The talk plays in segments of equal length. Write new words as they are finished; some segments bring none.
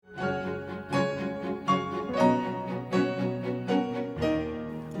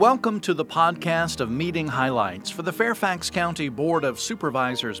Welcome to the podcast of meeting highlights for the Fairfax County Board of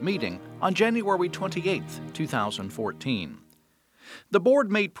Supervisors meeting on January 28, 2014. The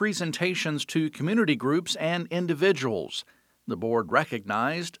board made presentations to community groups and individuals. The board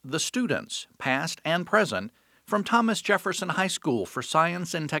recognized the students, past and present, from Thomas Jefferson High School for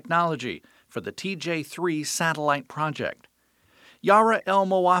Science and Technology for the TJ3 satellite project. Yara El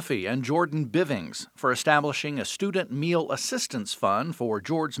Moafi and Jordan Bivings for establishing a student meal assistance fund for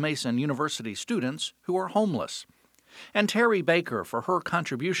George Mason University students who are homeless. And Terry Baker for her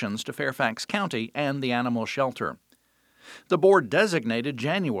contributions to Fairfax County and the animal shelter. The board designated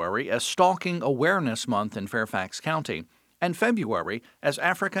January as Stalking Awareness Month in Fairfax County and February as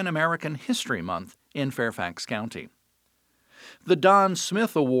African American History Month in Fairfax County. The Don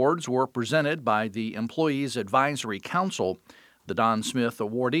Smith Awards were presented by the Employees Advisory Council. The Don Smith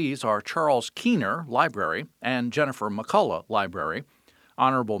awardees are Charles Keener, Library, and Jennifer McCullough, Library.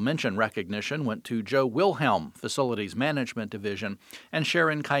 Honorable mention recognition went to Joe Wilhelm, Facilities Management Division, and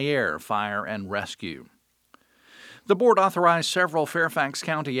Sharon Cayer, Fire and Rescue. The board authorized several Fairfax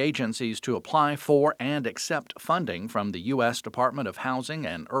County agencies to apply for and accept funding from the U.S. Department of Housing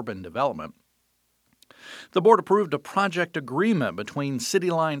and Urban Development. The board approved a project agreement between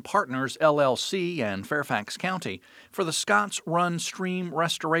CityLine Partners, LLC and Fairfax County for the Scotts Run Stream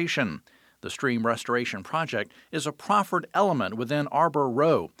Restoration. The stream restoration project is a proffered element within Arbor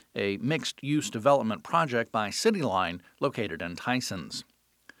Row, a mixed-use development project by CityLine located in Tysons.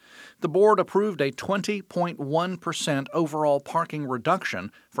 The board approved a 20.1% overall parking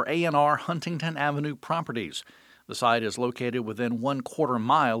reduction for A&R Huntington Avenue properties. The site is located within 1/4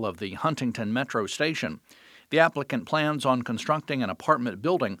 mile of the Huntington Metro Station. The applicant plans on constructing an apartment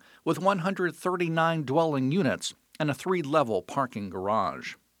building with 139 dwelling units and a 3-level parking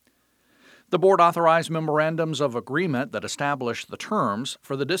garage. The board authorized memorandums of agreement that establish the terms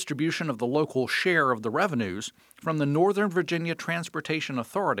for the distribution of the local share of the revenues from the Northern Virginia Transportation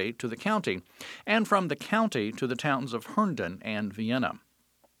Authority to the county and from the county to the towns of Herndon and Vienna.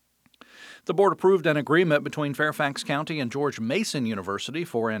 The board approved an agreement between Fairfax County and George Mason University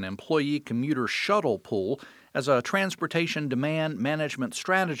for an employee commuter shuttle pool as a transportation demand management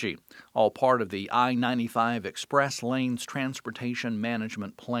strategy, all part of the I-95 Express Lanes Transportation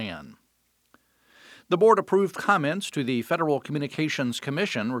Management Plan. The board approved comments to the Federal Communications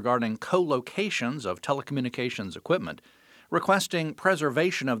Commission regarding co-locations of telecommunications equipment, requesting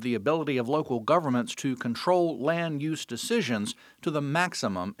preservation of the ability of local governments to control land use decisions to the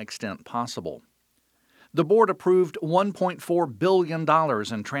maximum extent possible. The board approved $1.4 billion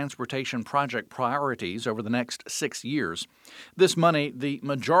in transportation project priorities over the next 6 years. This money, the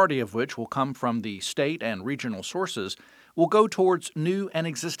majority of which will come from the state and regional sources, will go towards new and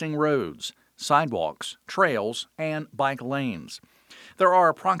existing roads, sidewalks, trails, and bike lanes. There are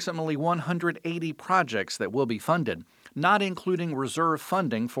approximately 180 projects that will be funded, not including reserve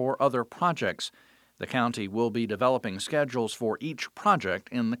funding for other projects. The county will be developing schedules for each project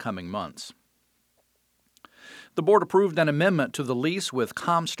in the coming months. The board approved an amendment to the lease with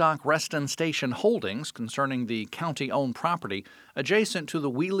Comstock Reston Station Holdings concerning the county-owned property adjacent to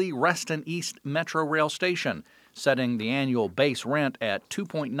the Wheelie Reston East Metro Rail Station, setting the annual base rent at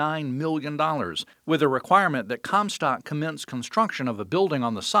 $2.9 million, with a requirement that Comstock commence construction of a building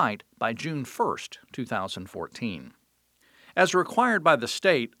on the site by June 1, 2014. As required by the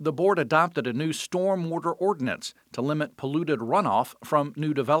state, the board adopted a new stormwater ordinance to limit polluted runoff from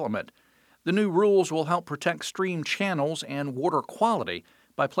new development. The new rules will help protect stream channels and water quality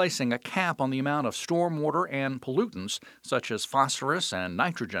by placing a cap on the amount of stormwater and pollutants, such as phosphorus and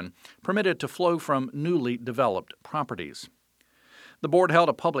nitrogen, permitted to flow from newly developed properties. The board held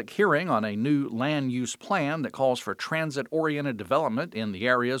a public hearing on a new land use plan that calls for transit-oriented development in the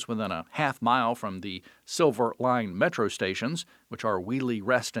areas within a half-mile from the Silver Line metro stations, which are Wheelie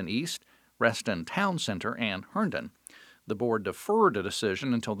Reston East, Reston Town Center, and Herndon. The board deferred a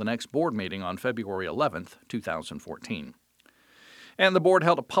decision until the next board meeting on February 11, 2014. And the board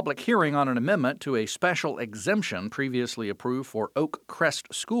held a public hearing on an amendment to a special exemption previously approved for Oak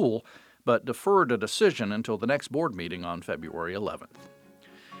Crest School, but deferred a decision until the next board meeting on February 11th.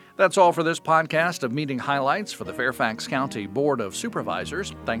 That's all for this podcast of meeting highlights for the Fairfax County Board of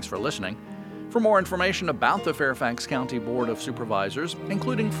Supervisors. Thanks for listening. For more information about the Fairfax County Board of Supervisors,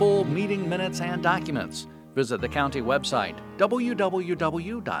 including full meeting minutes and documents, visit the county website,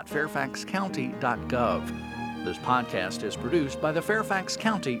 www.fairfaxcounty.gov. This podcast is produced by the Fairfax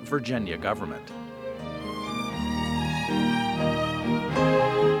County, Virginia government.